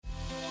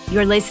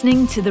You're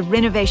listening to the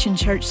Renovation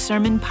Church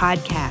Sermon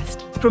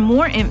Podcast. For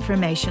more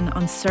information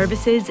on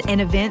services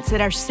and events at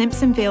our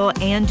Simpsonville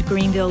and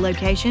Greenville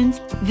locations,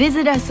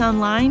 visit us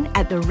online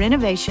at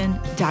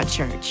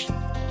therenovation.church.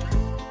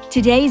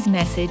 Today's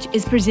message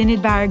is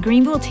presented by our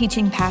Greenville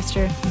teaching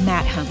pastor,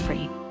 Matt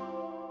Humphrey.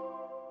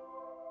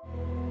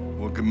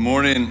 Well, good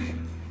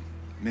morning.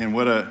 Man,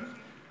 what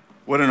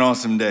an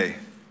awesome day.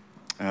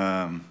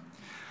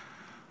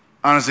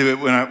 Honestly,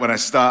 when I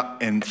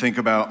stop and think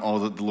about all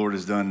that the Lord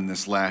has done in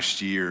this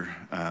last year,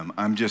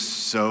 I'm just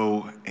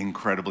so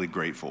incredibly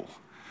grateful.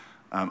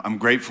 I'm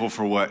grateful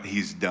for what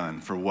He's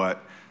done, for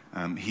what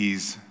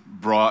He's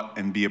brought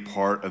and be a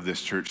part of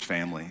this church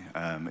family.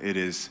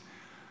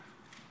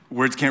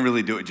 Words can't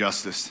really do it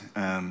justice.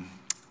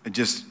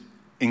 Just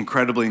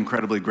incredibly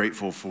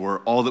grateful for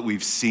all that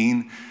we've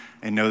seen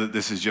and know that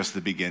this is just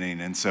the beginning.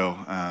 And so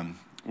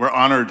we're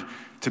honored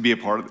to be a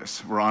part of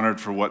this. We're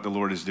honored for what the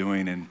Lord is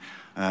doing and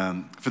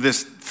for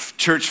this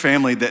church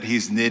family that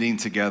He's knitting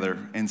together.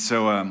 And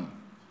so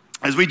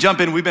as we jump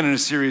in, we've been in a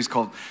series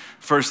called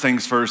First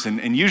Things First.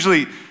 And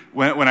usually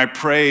when I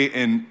pray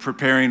and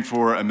preparing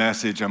for a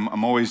message,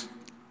 I'm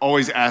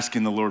always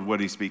asking the Lord what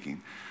He's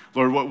speaking.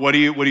 Lord, what are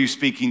you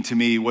speaking to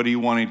me? What are you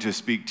wanting to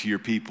speak to your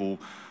people?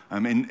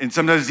 And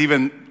sometimes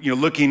even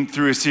looking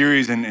through a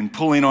series and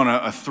pulling on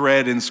a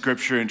thread in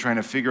Scripture and trying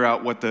to figure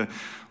out what the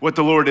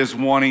Lord is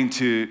wanting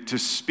to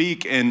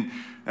speak. And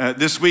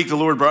this week the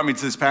Lord brought me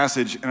to this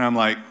passage, and I'm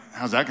like,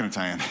 how's that going to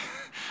tie in?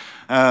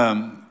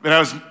 But I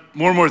was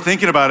more and more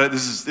thinking about it.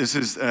 This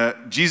is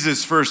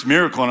Jesus' first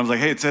miracle, and I was like,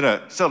 hey, it's at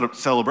a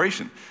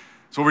celebration.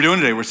 That's what we're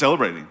doing today. We're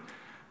celebrating.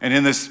 And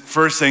in this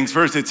First Things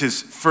First, it's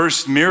His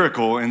first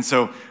miracle. And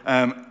so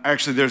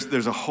actually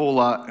there's a whole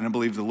lot, and I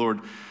believe the Lord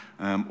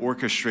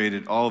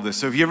orchestrated all of this.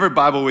 So if you have a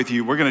Bible with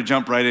you, we're going to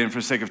jump right in for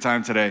the sake of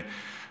time today.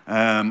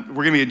 We're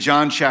going to be at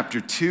John chapter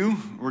 2.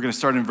 We're going to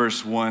start in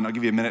verse 1. I'll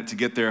give you a minute to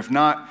get there. If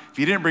not, if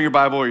you didn't bring your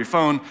Bible or your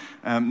phone,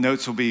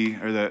 notes will be,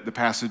 or the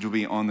passage will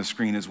be on the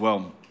screen as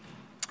well.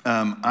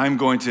 I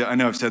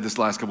know I've said this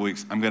the last couple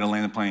weeks, I'm going to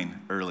land the plane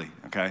early,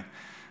 okay?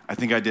 I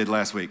think I did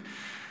last week.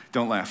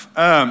 Don't laugh.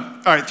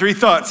 All right, 3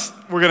 thoughts.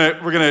 We're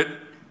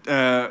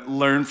gonna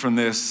learn from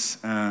this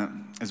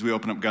as we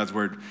open up God's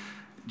Word.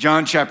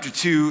 John chapter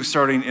 2,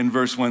 starting in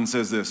verse 1,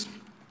 says this.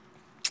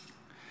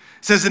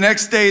 It says, the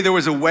next day there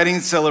was a wedding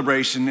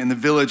celebration in the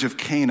village of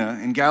Cana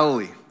in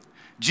Galilee.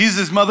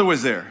 Jesus' mother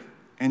was there,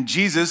 and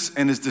Jesus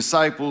and His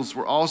disciples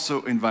were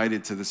also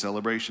invited to the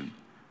celebration.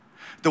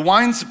 The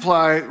wine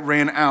supply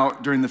ran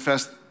out during the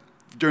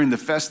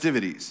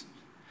festivities.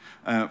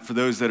 For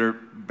those that are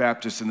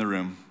Baptists in the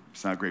room,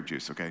 it's not grape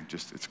juice, okay?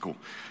 It's cool.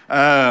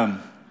 That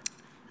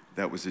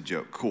was a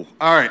joke. Cool.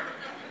 All right.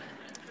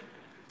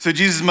 So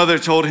Jesus' mother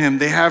told Him,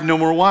 they have no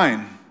more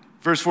wine.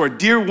 Verse 4,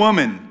 dear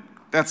woman,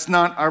 that's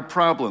not our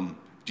problem,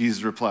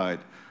 Jesus replied.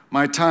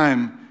 My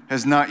time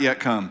has not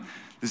yet come.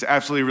 This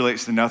absolutely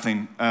relates to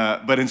nothing.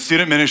 But in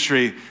student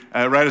ministry,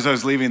 right as I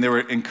was leaving, they were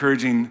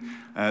encouraging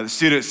the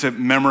students to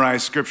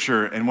memorize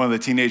Scripture. And one of the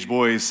teenage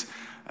boys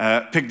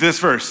picked this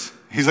verse.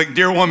 He's like,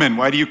 dear woman,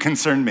 why do you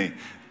concern me?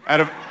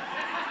 And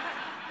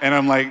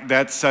I'm like,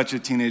 that's such a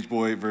teenage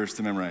boy verse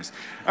to memorize.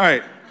 All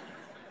right,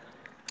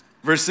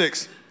 verse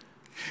 6.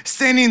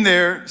 Standing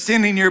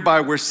nearby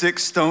were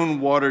 6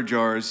 stone water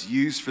jars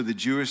used for the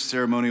Jewish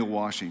ceremonial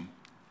washing.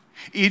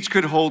 Each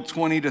could hold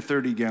 20 to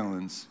 30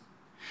 gallons.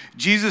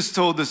 Jesus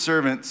told the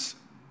servants,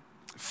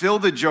 fill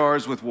the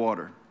jars with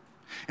water.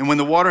 And when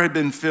the water had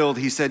been filled,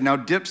 He said, now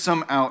dip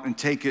some out and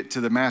take it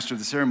to the master of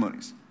the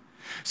ceremonies.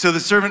 So the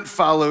servant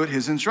followed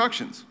His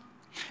instructions.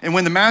 And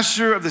when the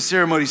master of the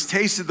ceremonies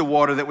tasted the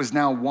water that was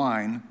now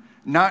wine,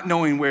 not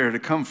knowing where it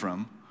had come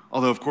from,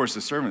 although of course the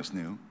servants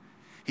knew,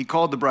 he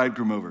called the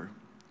bridegroom over.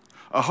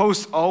 A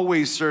host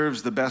always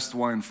serves the best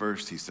wine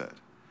first, he said.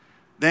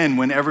 Then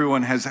when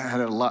everyone has had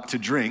a lot to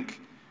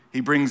drink, he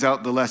brings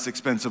out the less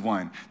expensive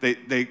wine.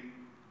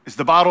 It's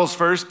the bottles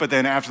first, but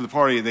then after the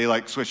party, they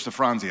switch to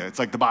Franzia. It's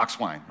like the box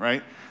wine,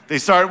 right? They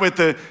start with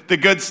the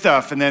good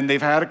stuff, and then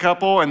they've had a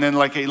couple, and then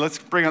hey, let's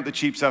bring out the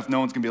cheap stuff. No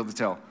one's gonna be able to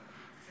tell.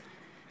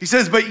 He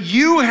says, but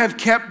you have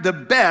kept the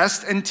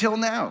best until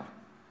now.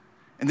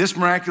 And this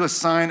miraculous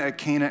sign at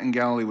Cana in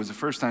Galilee was the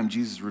first time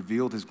Jesus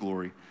revealed His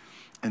glory,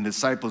 and the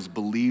disciples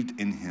believed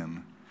in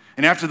Him.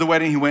 And after the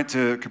wedding, He went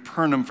to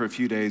Capernaum for a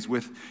few days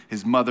with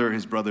His mother,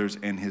 His brothers,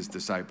 and His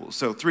disciples.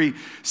 So 3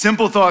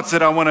 simple thoughts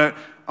that I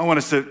want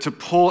us to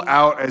pull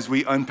out as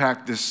we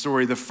unpack this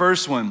story. The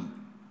first one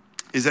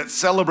is that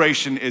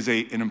celebration is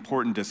an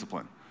important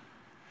discipline.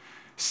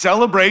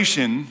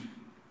 Celebration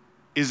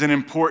is an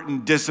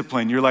important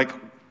discipline. You're like,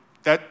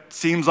 that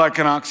seems like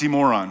an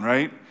oxymoron,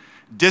 right?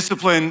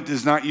 Discipline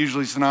is not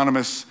usually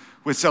synonymous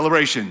with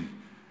celebration.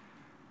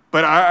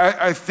 But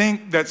I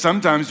think that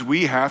sometimes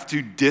we have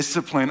to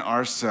discipline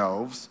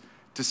ourselves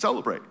to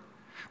celebrate.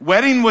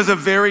 Wedding was a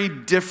very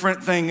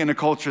different thing in a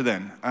culture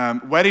then.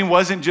 Wedding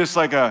wasn't just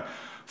like a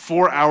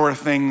 4-hour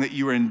thing that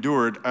you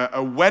endured.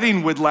 A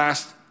wedding would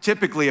last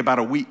typically about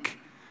a week,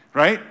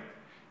 right?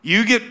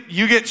 You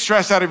get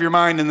stressed out of your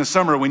mind in the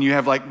summer when you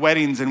have like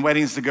weddings and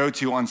weddings to go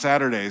to on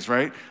Saturdays,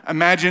 right?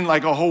 Imagine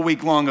like a whole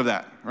week long of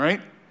that,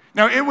 right?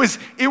 Now it was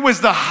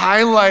the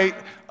highlight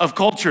of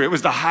culture. It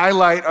was the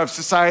highlight of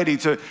society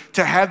to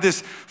have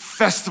this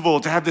festival,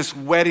 to have this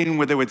wedding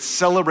where they would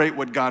celebrate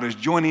what God is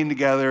joining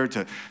together,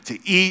 to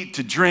eat,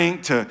 to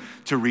drink, to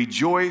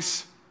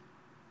rejoice.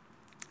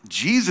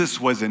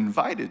 Jesus was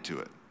invited to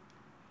it.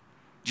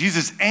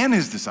 Jesus and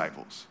his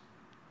disciples.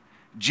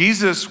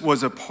 Jesus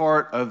was a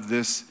part of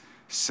this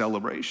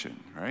celebration,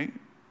 right?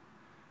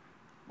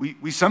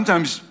 We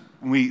sometimes,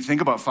 when we think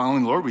about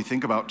following the Lord, we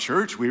think about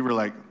church, we were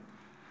like,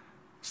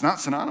 it's not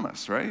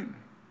synonymous, right?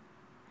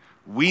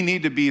 We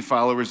need to be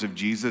followers of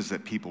Jesus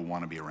that people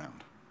want to be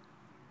around,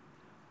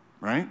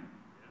 right?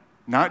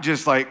 Not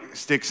just like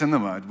sticks in the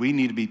mud. We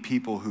need to be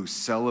people who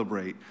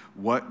celebrate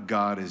what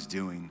God is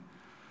doing,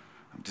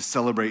 to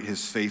celebrate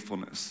his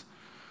faithfulness.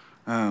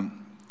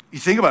 You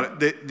think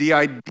about it,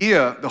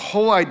 the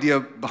whole idea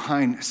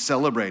behind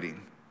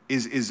celebrating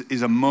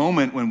is a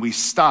moment when we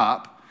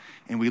stop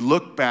and we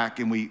look back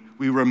and we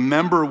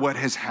remember what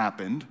has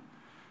happened.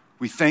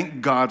 We thank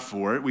God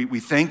for it. We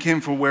thank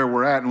him for where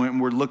we're at and when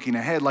we're looking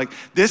ahead. Like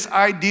this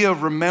idea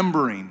of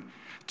remembering,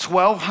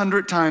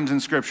 1,200 times in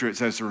Scripture it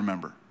says to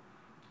remember.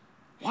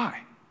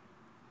 Why?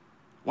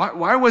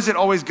 Why was it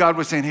always God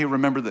was saying, hey,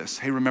 remember this,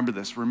 hey, remember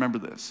this, remember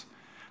this?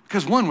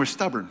 Because one, we're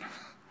stubborn.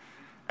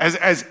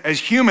 As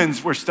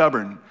humans, we're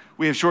stubborn.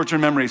 We have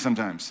short-term memory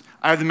sometimes.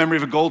 I have the memory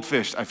of a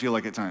goldfish, I feel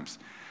like at times.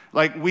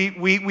 Like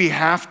we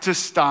have to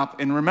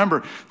stop and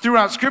remember.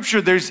 Throughout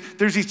Scripture, there's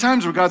these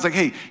times where God's like,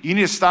 hey, you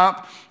need to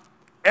stop.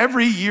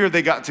 Every year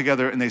they got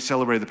together and they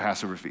celebrated the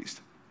Passover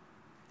feast,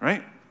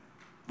 right?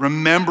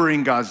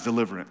 Remembering God's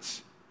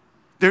deliverance.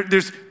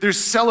 There's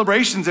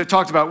celebrations that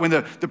talked about when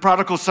the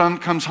prodigal son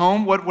comes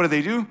home, what do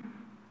they do?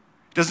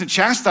 Doesn't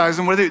chastise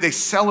them, what do? They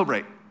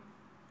celebrate.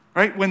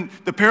 Right? When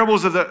the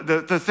parables of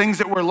the things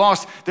that were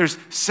lost, there's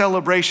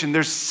celebration.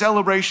 There's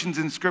celebrations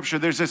in Scripture.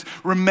 There's this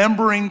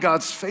remembering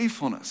God's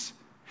faithfulness.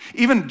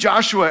 Even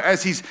Joshua,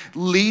 as he's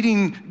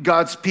leading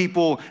God's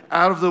people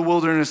out of the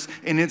wilderness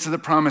and into the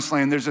promised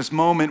land, there's this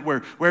moment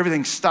where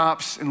everything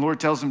stops and the Lord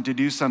tells him to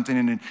do something.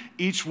 And then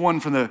each one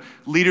from the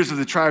leaders of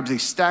the tribes, they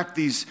stack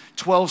these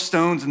 12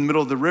 stones in the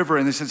middle of the river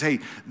and they says, hey,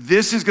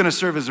 this is going to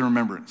serve as a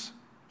remembrance.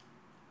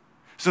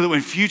 So that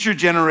when future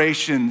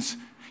generations,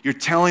 you're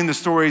telling the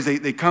stories,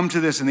 they come to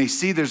this and they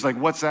see there's like,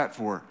 what's that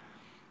for?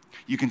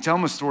 You can tell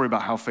them a story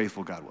about how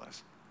faithful God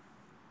was.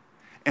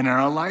 And in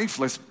our life,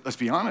 let's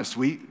be honest,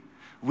 we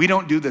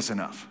don't do this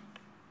enough.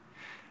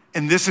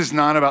 And this is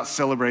not about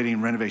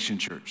celebrating Renovation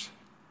Church.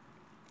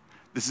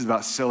 This is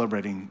about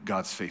celebrating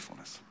God's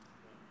faithfulness.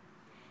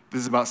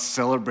 This is about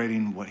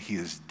celebrating what he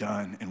has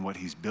done and what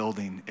he's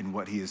building and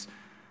what he has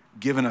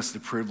given us the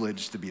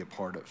privilege to be a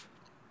part of.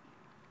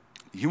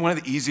 You know, one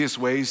of the easiest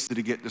ways to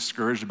get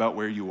discouraged about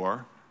where you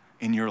are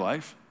in your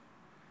life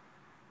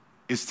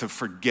is to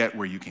forget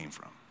where you came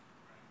from.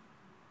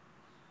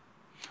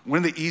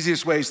 One of the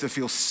easiest ways to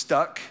feel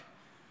stuck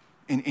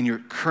in your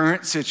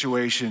current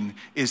situation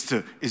is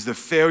the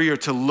failure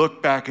to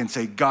look back and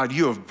say, God,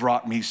 you have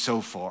brought me so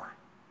far.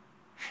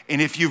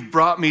 And if you've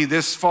brought me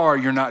this far,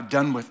 you're not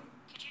done with.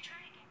 Did you try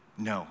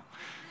again? No.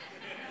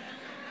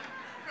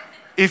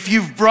 If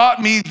you've brought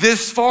me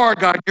this far,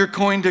 God, you're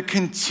going to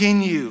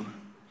continue.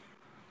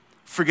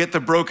 Forget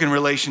the broken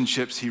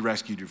relationships he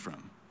rescued you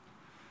from.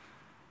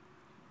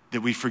 That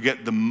we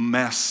forget the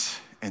mess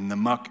and the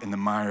muck and the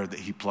mire that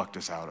he plucked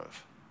us out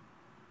of.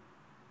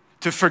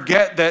 To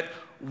forget that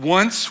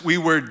once we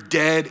were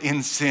dead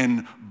in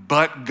sin,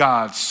 but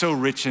God, so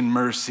rich in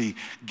mercy,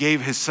 gave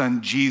his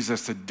son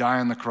Jesus to die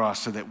on the cross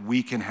so that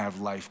we can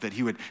have life, that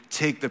he would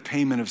take the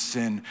payment of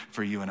sin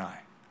for you and I.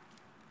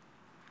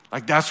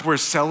 Like that's where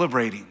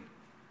celebrating.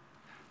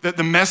 That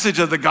the message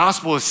of the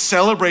gospel is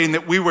celebrating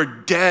that we were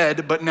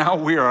dead, but now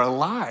we are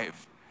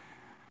alive.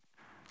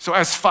 So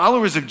as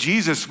followers of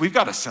Jesus, we've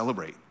got to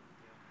celebrate.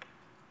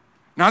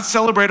 Not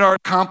celebrate our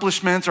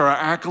accomplishments or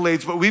our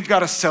accolades, but we've got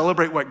to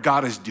celebrate what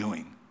God is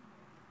doing.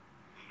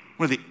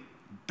 One of the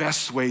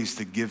best ways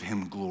to give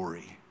him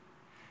glory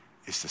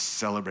is to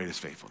celebrate his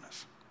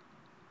faithfulness.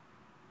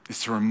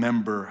 Is to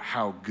remember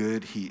how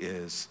good he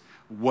is,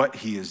 what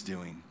he is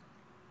doing.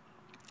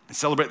 And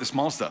celebrate the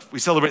small stuff. We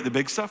celebrate the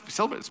big stuff, we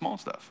celebrate the small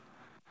stuff.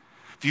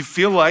 If you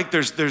feel like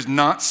there's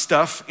not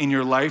stuff in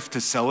your life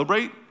to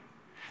celebrate,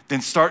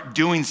 then start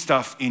doing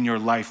stuff in your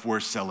life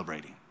worth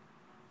celebrating.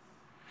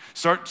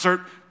 Start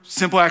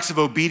simple acts of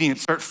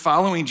obedience. Start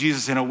following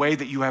Jesus in a way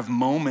that you have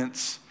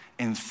moments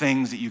and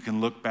things that you can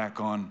look back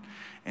on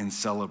and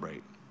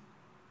celebrate.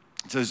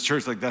 So as a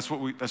church, like that's what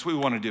we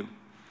want to do.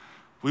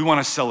 We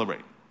want to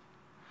celebrate.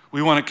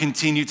 We want to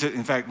continue to,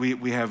 in fact,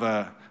 we have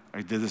I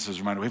did this as a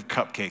reminder, we have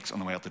cupcakes on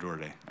the way out the door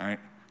today, all right?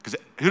 Because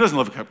who doesn't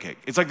love a cupcake?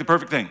 It's like the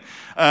perfect thing.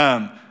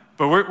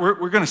 But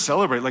we're going to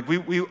celebrate. Like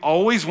we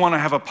always want to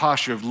have a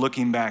posture of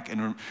looking back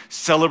and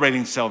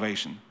celebrating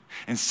salvation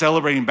and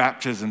celebrating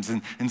baptisms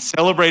and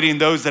celebrating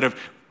those that have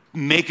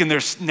making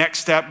their next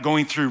step,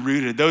 going through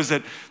Rooted, those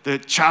that the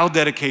child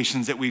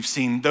dedications that we've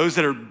seen, those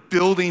that are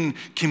building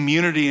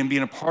community and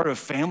being a part of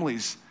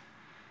families.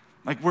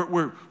 Like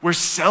we're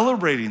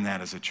celebrating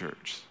that as a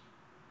church.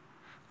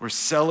 We're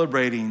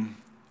celebrating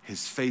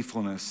his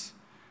faithfulness,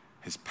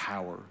 his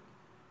power,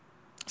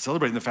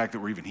 celebrating the fact that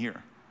we're even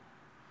here.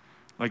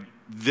 Like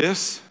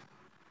this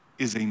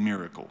is a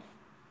miracle.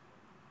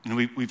 And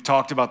we've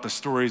talked about the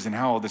stories and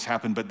how all this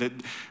happened, but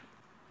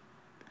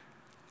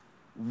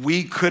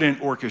we couldn't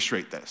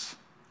orchestrate this.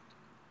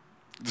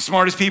 The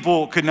smartest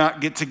people could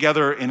not get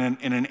together in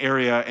an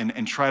area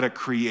and try to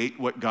create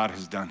what God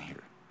has done here.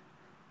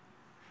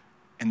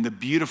 And the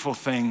beautiful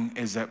thing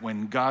is that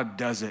when God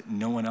does it,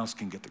 no one else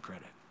can get the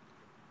credit.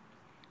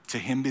 To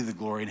him be the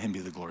glory, and him be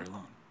the glory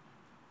alone.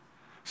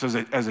 So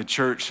as a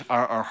church,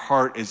 our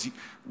heart is,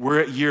 we're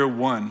at year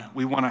one.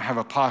 We want to have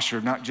a posture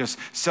of not just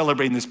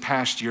celebrating this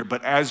past year,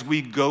 but as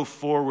we go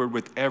forward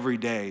with every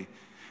day,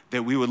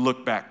 that we would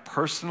look back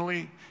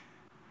personally,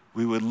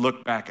 we would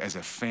look back as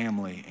a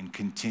family and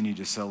continue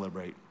to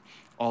celebrate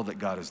all that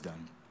God has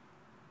done.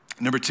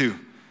 Number two,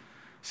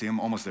 see, I'm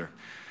almost there,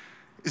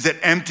 is that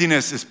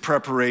emptiness is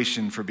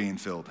preparation for being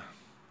filled.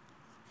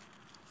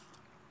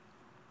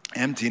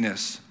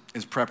 Emptiness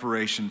is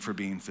preparation for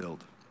being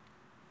filled.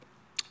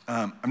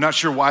 I'm not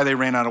sure why they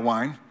ran out of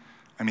wine.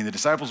 I mean, the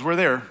disciples were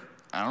there.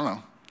 I don't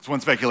know. It's one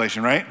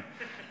speculation, right?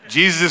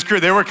 Jesus' crew,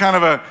 they were kind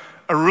of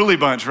a ruly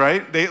bunch,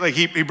 right?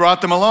 He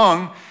brought them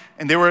along,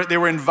 and they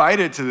were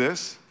invited to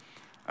this.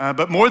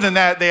 But more than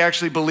that, they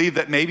actually believed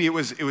that maybe it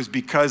was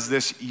because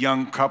this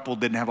young couple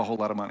didn't have a whole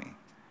lot of money.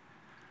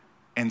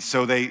 And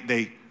so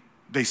they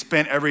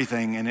spent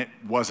everything, and it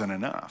wasn't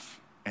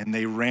enough. And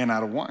they ran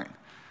out of wine.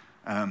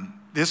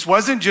 This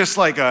wasn't just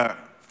like a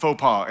faux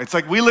pas. It's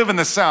like we live in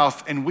the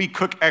South and we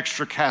cook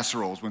extra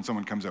casseroles when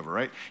someone comes over,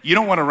 right? You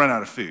don't want to run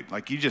out of food.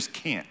 Like you just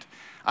can't.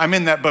 I'm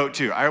in that boat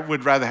too. I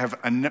would rather have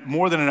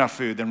more than enough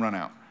food than run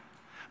out.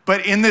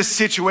 But in this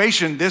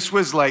situation, this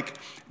was like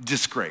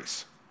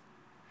disgrace.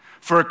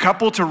 For a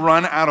couple to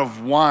run out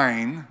of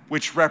wine,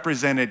 which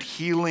represented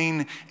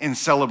healing and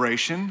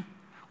celebration,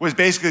 was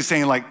basically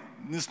saying like,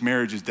 this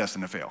marriage is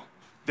destined to fail.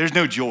 There's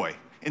no joy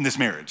in this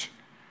marriage.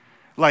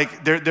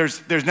 Like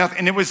there's nothing,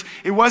 and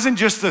it wasn't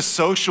just the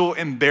social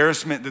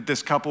embarrassment that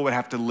this couple would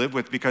have to live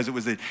with because it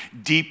was a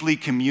deeply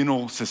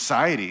communal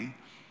society.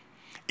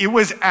 It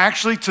was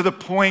actually to the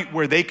point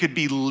where they could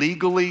be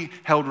legally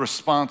held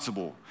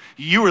responsible.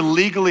 You were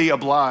legally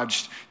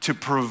obliged to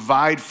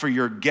provide for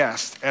your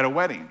guest at a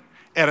wedding,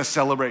 at a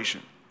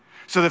celebration.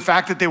 So the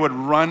fact that they would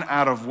run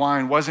out of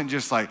wine wasn't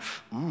just like,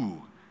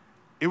 ooh,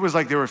 it was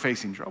like they were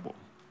facing trouble.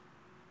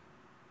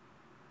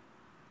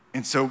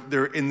 And so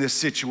they're in this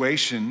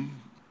situation,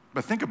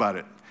 but think about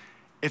it.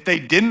 If they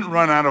didn't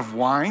run out of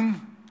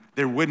wine,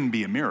 there wouldn't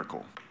be a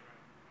miracle.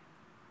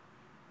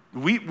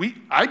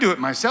 I do it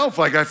myself.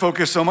 Like I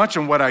focus so much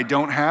on what I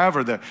don't have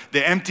or the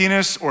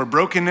emptiness or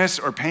brokenness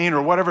or pain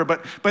or whatever,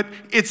 but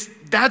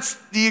that's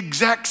the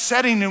exact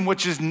setting in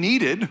which is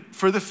needed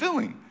for the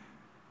filling.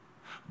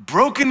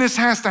 Brokenness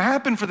has to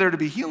happen for there to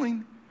be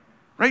healing,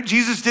 right?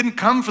 Jesus didn't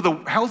come for the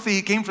healthy,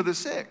 he came for the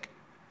sick.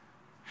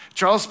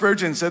 Charles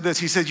Spurgeon said this,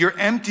 he said, your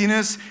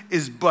emptiness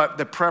is but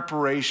the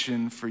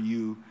preparation for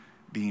you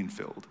being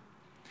filled.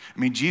 I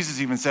mean,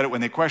 Jesus even said it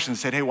when they questioned,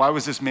 said, hey, why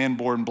was this man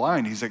born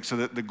blind? He's like, so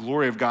that the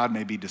glory of God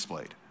may be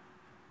displayed.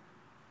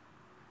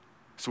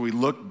 So we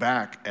look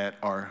back at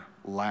our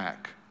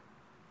lack.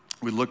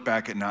 We look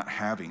back at not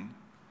having.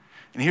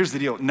 And here's the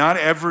deal, not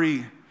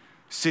every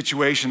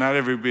situation, not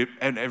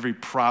every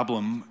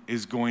problem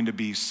is going to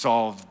be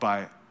solved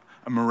by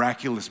a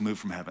miraculous move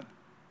from heaven.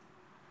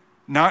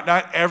 Not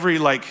every,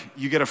 like,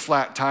 you get a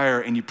flat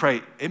tire and you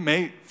pray,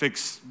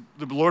 the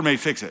Lord may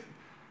fix it.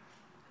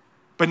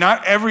 But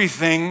not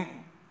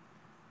everything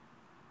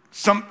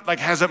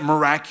has a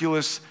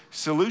miraculous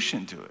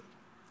solution to it.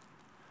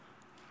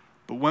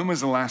 But when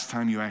was the last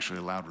time you actually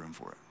allowed room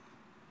for it?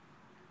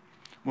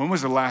 When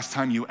was the last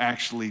time you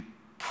actually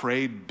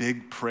prayed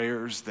big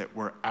prayers that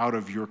were out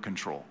of your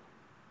control?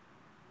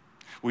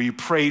 Where you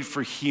prayed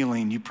for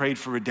healing, you prayed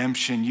for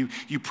redemption,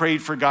 you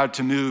prayed for God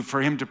to move,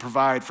 for him to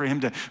provide, for him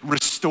to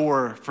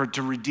restore,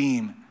 to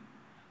redeem.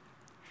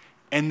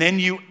 And then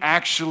you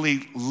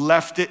actually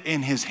left it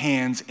in his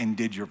hands and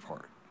did your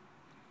part.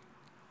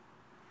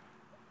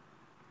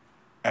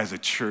 As a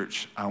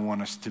church, I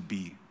want us to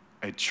be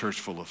a church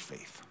full of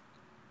faith.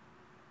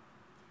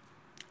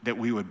 That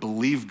we would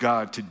believe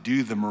God to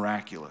do the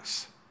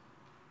miraculous.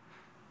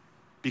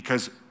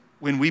 Because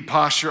when we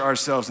posture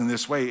ourselves in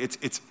this way,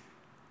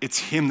 it's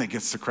him that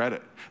gets the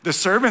credit. The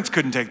servants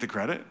couldn't take the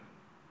credit.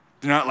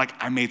 They're not like,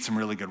 I made some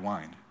really good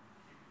wine,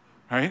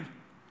 right?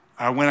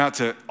 I went out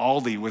to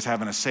Aldi, was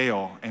having a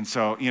sale, and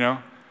so,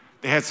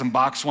 they had some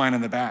box wine in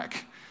the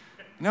back.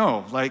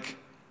 No, like,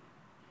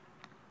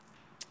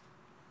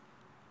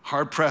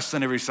 hard pressed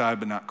on every side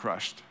but not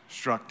crushed,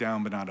 struck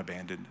down but not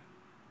abandoned.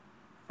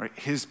 Right?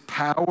 His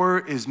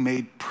power is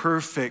made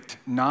perfect,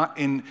 not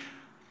in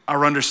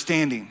our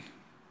understanding.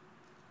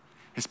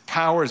 His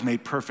power is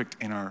made perfect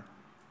in our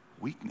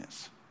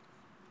weakness.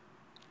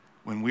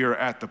 when we are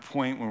at the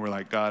point when we're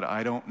like, God,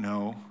 I don't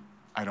know,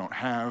 I don't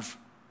have,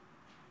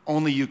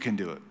 only you can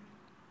do it.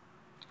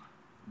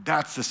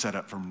 That's the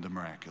setup for the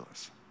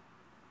miraculous.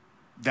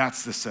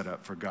 That's the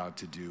setup for God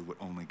to do what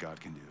only God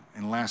can do.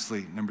 And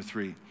lastly, number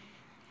 3,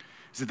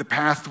 is that the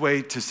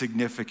pathway to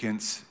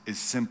significance is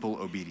simple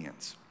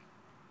obedience.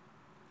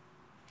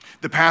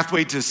 The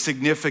pathway to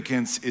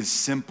significance is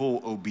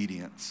simple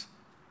obedience.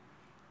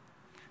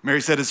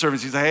 Mary said to his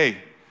servants, he's like, hey,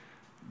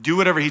 do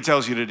whatever he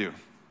tells you to do.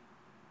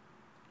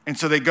 And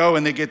so they go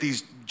and they get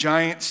these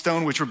giant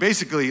stone, which were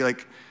basically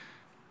like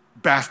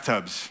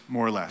bathtubs,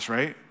 more or less,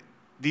 right?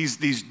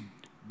 These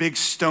big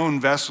stone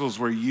vessels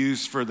were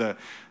used for the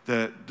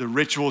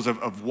rituals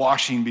of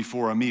washing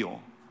before a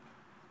meal.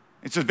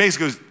 And so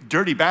basically it was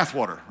dirty bath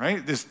water,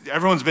 right?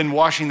 Everyone's been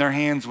washing their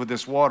hands with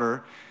this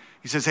water.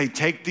 He says, hey,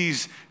 take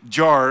these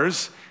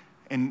jars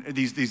and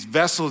these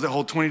vessels that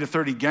hold 20 to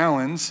 30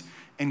 gallons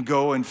and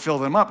go and fill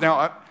them up. Now,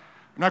 I'm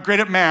not great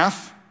at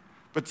math,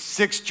 but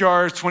 6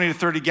 jars, 20 to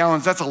 30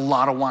 gallons, that's a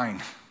lot of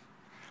wine.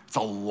 It's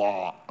a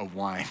lot of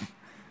wine.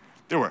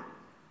 They were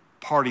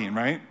partying,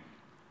 right?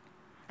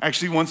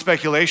 Actually, one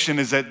speculation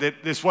is that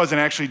this wasn't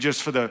actually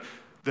just for the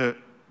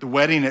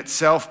wedding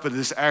itself, but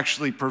this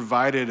actually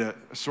provided a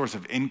source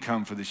of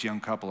income for this young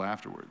couple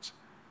afterwards.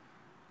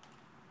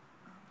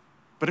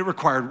 But it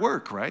required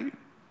work, right?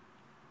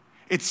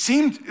 It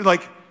seemed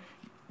like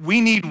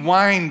we need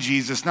wine,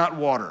 Jesus, not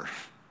water.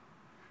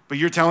 But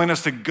you're telling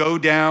us to go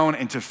down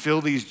and to fill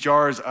these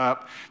jars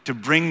up, to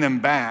bring them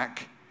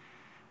back,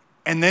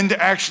 and then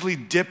to actually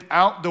dip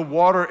out the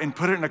water and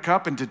put it in a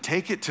cup and to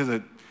take it to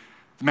the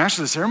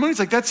master of the ceremony. It's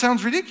like, that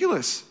sounds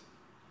ridiculous,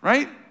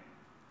 right?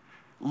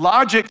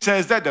 Logic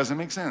says that doesn't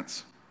make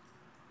sense.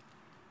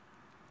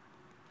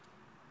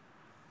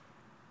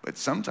 But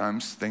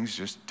sometimes things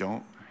just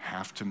don't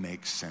have to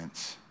make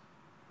sense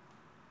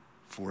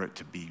for it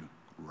to be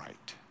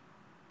right.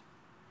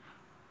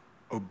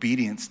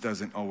 Obedience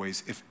doesn't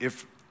always,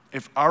 if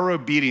our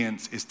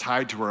obedience is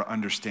tied to our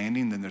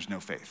understanding, then there's no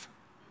faith.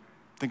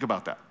 Think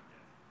about that.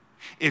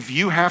 If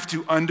you have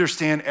to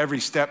understand every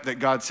step that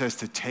God says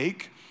to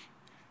take,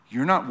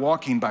 you're not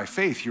walking by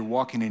faith, you're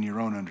walking in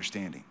your own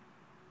understanding.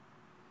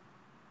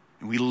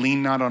 And we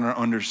lean not on our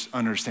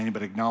understanding,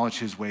 but acknowledge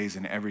his ways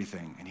in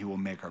everything, and he will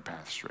make our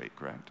path straight,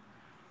 correct?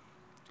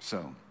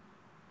 So,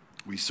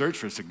 we search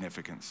for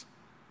significance,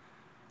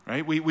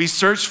 right? We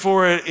search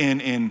for it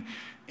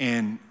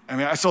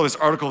I saw this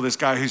article of this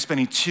guy who's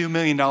spending $2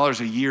 million a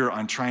year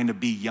on trying to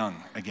be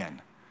young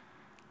again.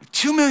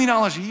 $2 million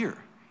a year.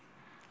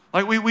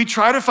 Like we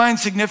try to find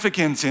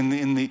significance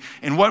in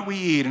what we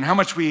eat and how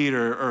much we eat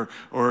or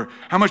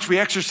how much we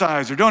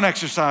exercise or don't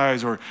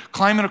exercise or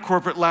climbing a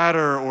corporate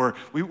ladder, or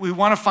we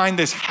want to find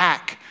this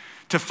hack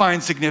to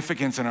find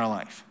significance in our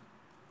life.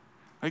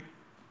 Like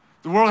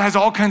the world has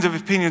all kinds of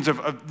opinions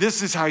of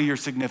this is how you're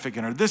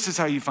significant or this is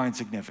how you find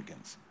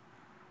significance.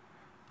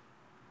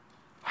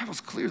 The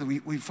Bible's clear that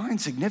we find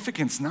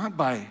significance not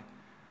by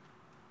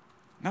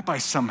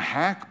some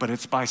hack, but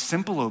it's by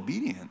simple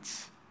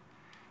obedience.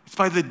 It's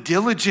by the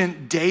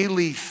diligent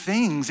daily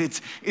things.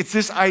 It's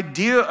this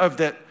idea of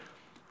that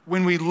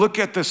when we look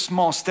at the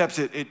small steps,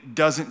 it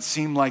doesn't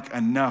seem like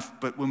enough,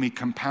 but when we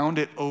compound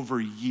it over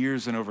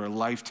years and over a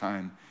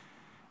lifetime,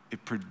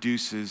 it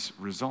produces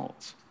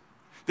results.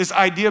 This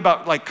idea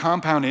about like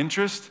compound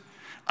interest,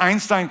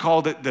 Einstein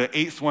called it the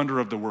 8th wonder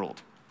of the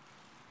world.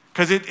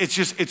 Because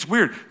it's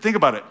weird. Think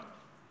about it.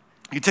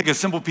 You take a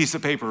simple piece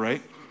of paper,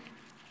 right?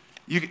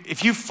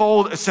 If you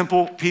fold a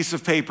simple piece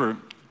of paper,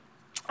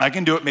 I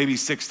can do it maybe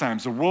 6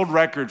 times. The world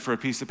record for a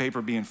piece of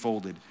paper being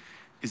folded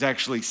is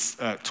actually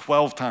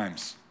 12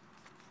 times.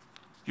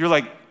 You're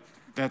like,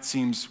 that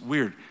seems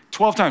weird.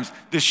 12 times.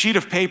 This sheet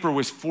of paper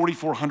was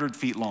 4,400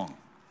 feet long.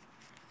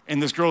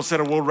 And this girl set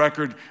a world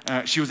record.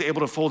 She was able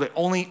to fold it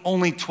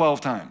only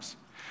 12 times.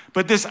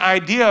 But this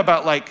idea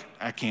about like,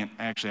 I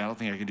don't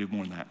think I can do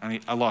more than that.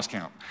 I lost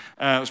count.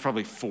 It was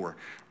probably 4.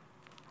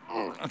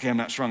 Okay, I'm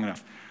not strong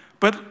enough.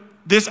 But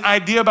this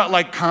idea about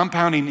like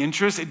compounding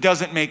interest, it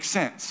doesn't make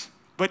sense.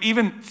 But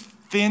even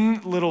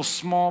thin little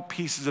small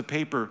pieces of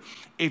paper,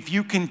 if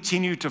you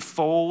continue to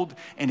fold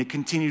and to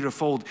continue to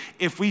fold,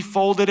 if we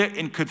folded it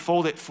and could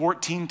fold it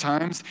 14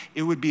 times,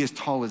 it would be as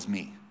tall as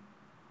me.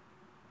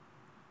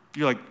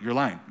 You're like, you're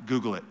lying.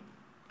 Google it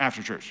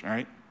after church, all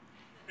right?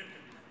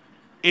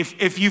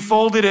 If you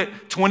folded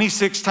it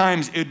 26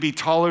 times, it would be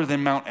taller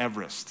than Mount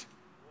Everest.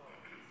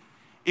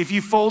 If you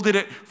folded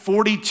it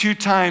 42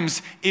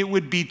 times, it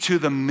would be to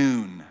the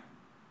moon.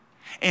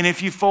 And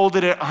if you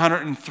folded it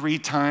 103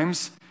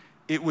 times,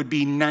 it would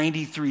be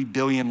 93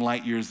 billion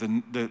light years,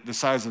 the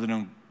size of the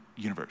known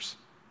universe.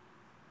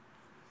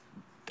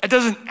 That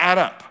doesn't add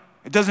up.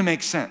 It doesn't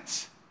make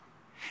sense.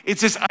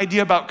 It's this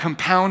idea about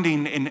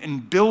compounding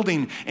and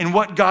building, and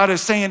what God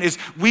is saying is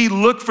we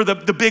look for the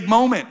big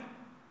moment.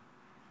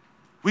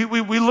 We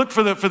look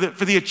for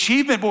the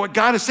achievement, but what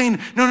God is saying,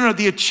 no,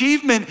 the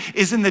achievement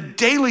is in the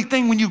daily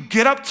thing when you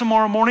get up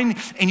tomorrow morning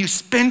and you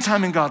spend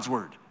time in God's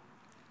word.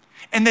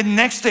 And the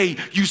next day,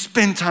 you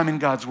spend time in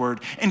God's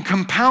word. And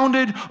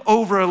compounded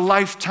over a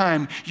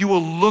lifetime, you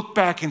will look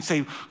back and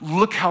say,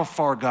 look how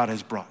far God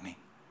has brought me.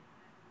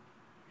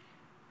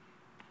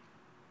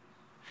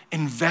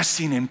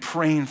 Investing and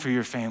praying for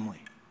your family.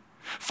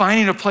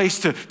 Finding a place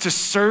to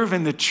serve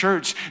in the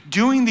church.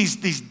 Doing these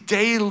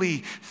daily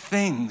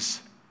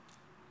things.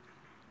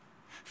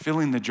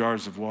 Filling the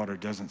jars of water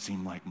doesn't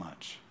seem like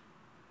much.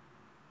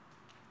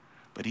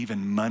 But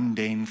even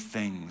mundane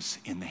things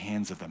in the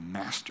hands of the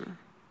master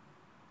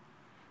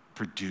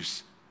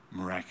produce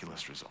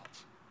miraculous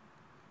results.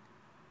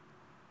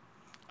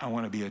 I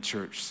want to be a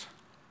church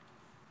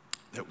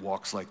that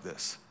walks like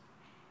this.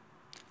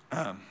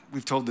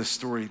 We've told this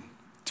story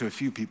to a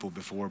few people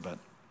before, but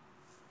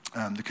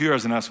the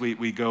Kuyars and us,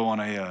 we go on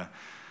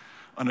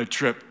a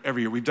trip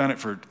every year. We've done it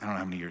for, I don't know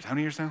how many years. How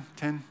many years now?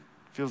 10?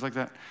 Feels like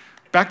that.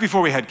 Back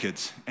before we had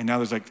kids, and now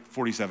there's like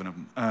 47 of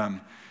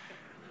them.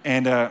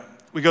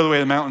 We go the way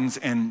of the mountains,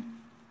 and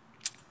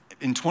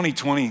in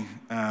 2020,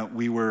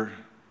 we were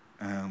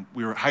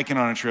hiking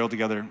on a trail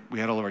together. We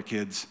had all of our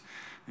kids.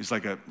 It was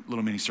like a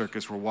little mini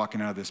circus. We're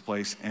walking out of this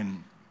place,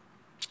 and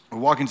we're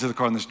walking to the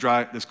car, and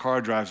this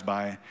car drives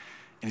by, and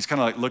he's kind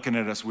of like looking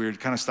at us weird,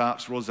 kind of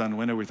stops, rolls down the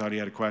window. We thought he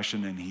had a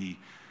question, and he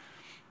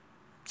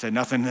said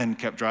nothing, then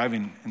kept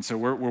driving. And so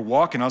we're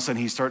walking, all of a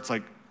sudden he starts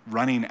like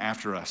running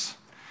after us.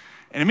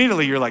 And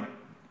immediately you're like,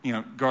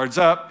 guards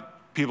up,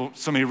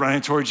 somebody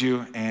running towards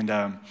you,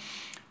 and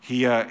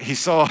he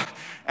saw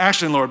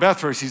Ashley and Laura Beth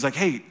first. He's like,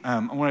 hey, I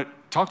want to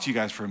talk to you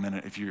guys for a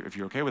minute if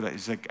you're okay with that.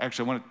 He's like,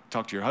 actually, I want to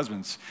talk to your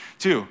husbands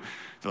too.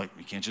 They're like,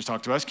 you can't just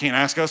talk to us, can't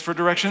ask us for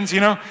directions,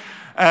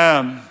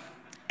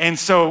 And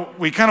so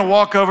we kind of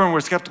walk over and we're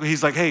skeptical.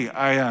 He's like, hey,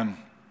 I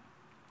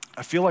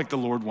feel like the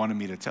Lord wanted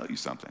me to tell you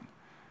something.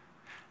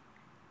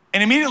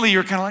 And immediately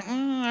you're kind of like,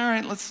 all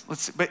right, let's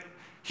see. But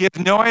he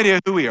has no idea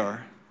who we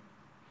are.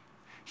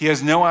 He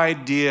has no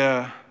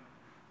idea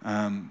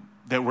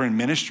that we're in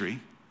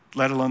ministry,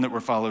 let alone that we're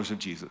followers of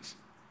Jesus.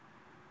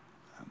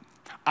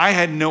 I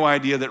had no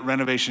idea that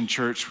Renovation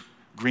Church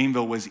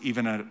Greenville was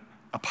even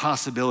a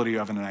possibility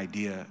of an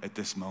idea at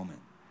this moment.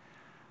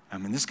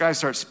 And this guy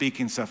starts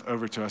speaking stuff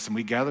over to us, and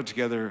we gathered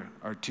together,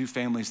 our two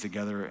families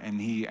together, and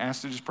he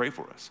asked to just pray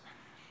for us.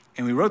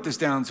 And we wrote this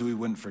down so we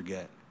wouldn't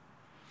forget.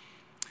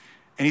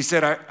 And he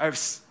said, I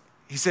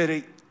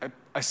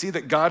see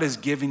that God has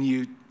given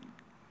you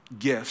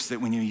gifts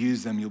that when you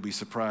use them, you'll be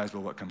surprised by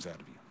what comes out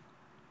of you.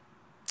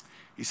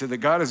 He said that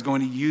God is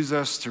going to use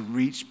us to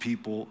reach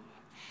people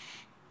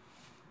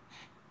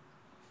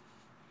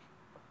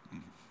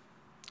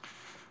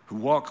who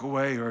walk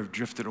away or have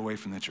drifted away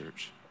from the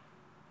church.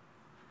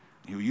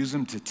 He will use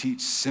them to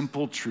teach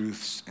simple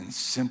truths and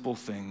simple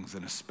things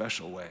in a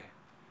special way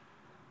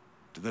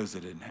to those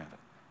that didn't have it.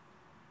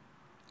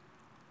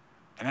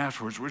 And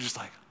afterwards, we're just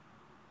like,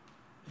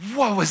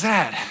 what was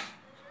that?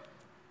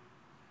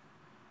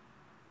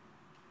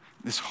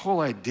 This whole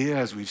idea,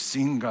 as we've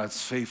seen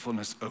God's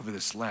faithfulness over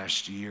this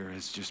last year,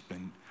 has just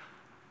been,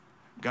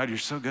 God, you're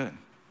so good.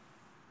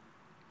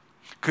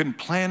 Couldn't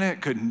plan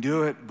it, couldn't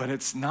do it, but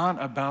it's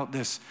not about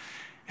this.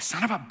 It's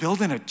not about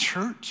building a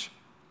church.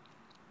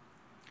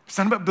 It's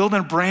not about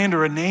building a brand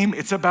or a name.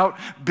 It's about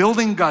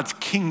building God's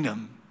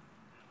kingdom.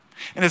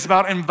 And it's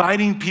about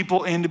inviting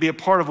people in to be a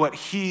part of what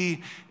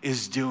he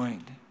is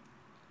doing.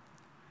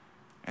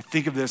 I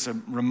think of this,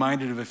 I'm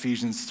reminded of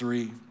Ephesians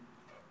 3.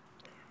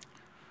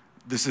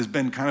 This has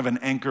been kind of an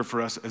anchor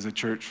for us as a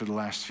church for the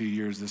last few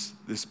years,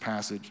 this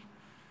passage.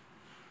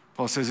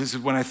 Paul says, this is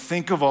when I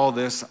think of all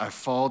this, I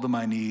fall to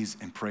my knees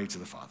and pray to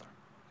the Father,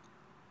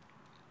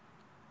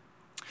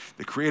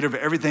 the creator of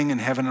everything in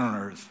heaven and on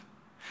earth.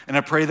 And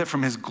I pray that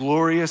from his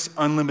glorious,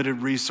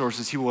 unlimited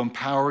resources, he will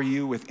empower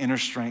you with inner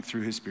strength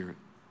through his Spirit.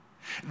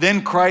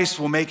 Then Christ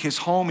will make his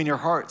home in your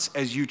hearts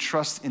as you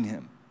trust in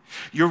him.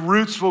 Your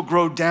roots will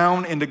grow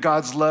down into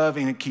God's love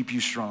and keep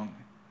you strong.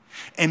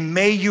 And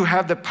may you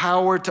have the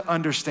power to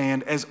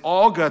understand, as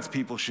all God's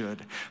people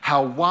should,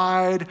 how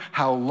wide,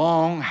 how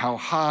long, how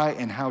high,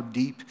 and how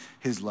deep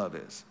his love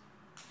is.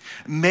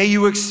 May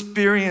you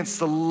experience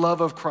the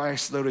love of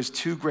Christ, though it is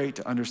too great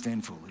to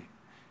understand fully.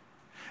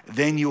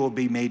 Then you will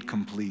be made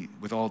complete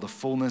with all the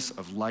fullness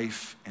of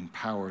life and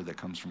power that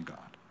comes from God.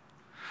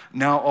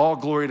 Now all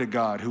glory to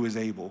God, who is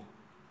able,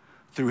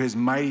 through his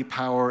mighty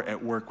power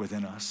at work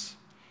within us,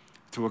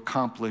 to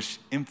accomplish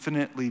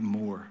infinitely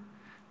more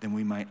than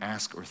we might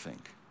ask or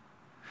think.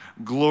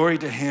 Glory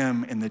to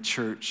him in the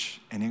church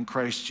and in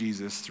Christ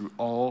Jesus through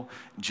all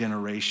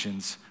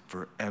generations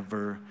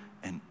forever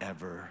and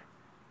ever.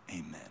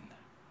 Amen.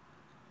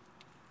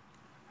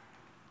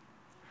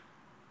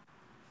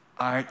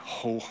 I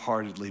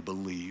wholeheartedly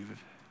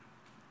believe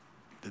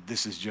that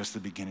this is just the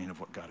beginning of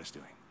what God is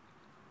doing.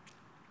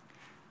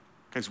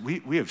 Because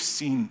we have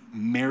seen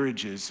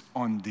marriages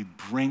on the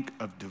brink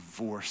of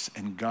divorce,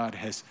 and God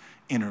has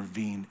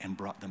intervened and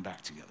brought them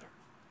back together.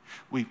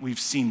 We've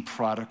seen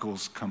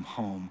prodigals come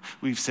home.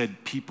 We've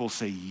said people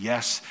say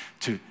yes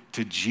to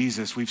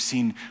Jesus. We've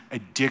seen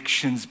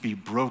addictions be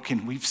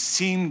broken. We've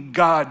seen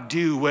God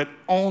do what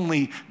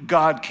only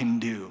God can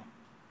do.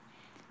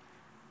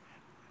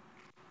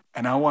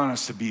 And I want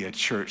us to be a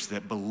church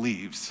that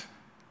believes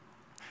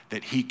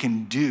that he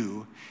can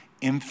do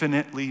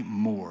infinitely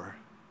more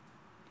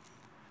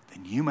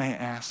than you may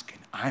ask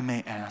and I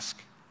may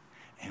ask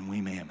and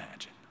we may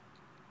imagine.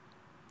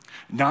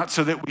 Not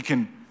so that we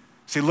can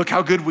say, look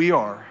how good we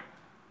are,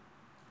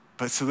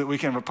 but so that we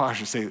can have a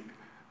posture say,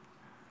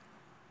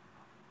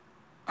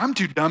 I'm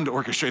too dumb to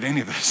orchestrate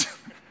any of this.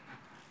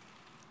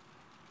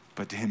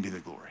 But to him be the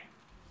glory.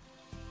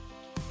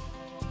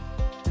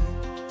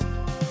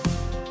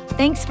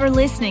 Thanks for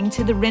listening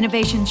to the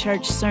Renovation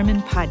Church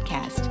Sermon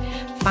Podcast.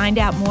 Find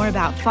out more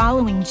about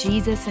following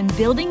Jesus and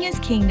building his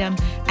kingdom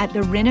at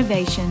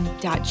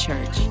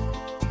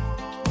therenovation.church.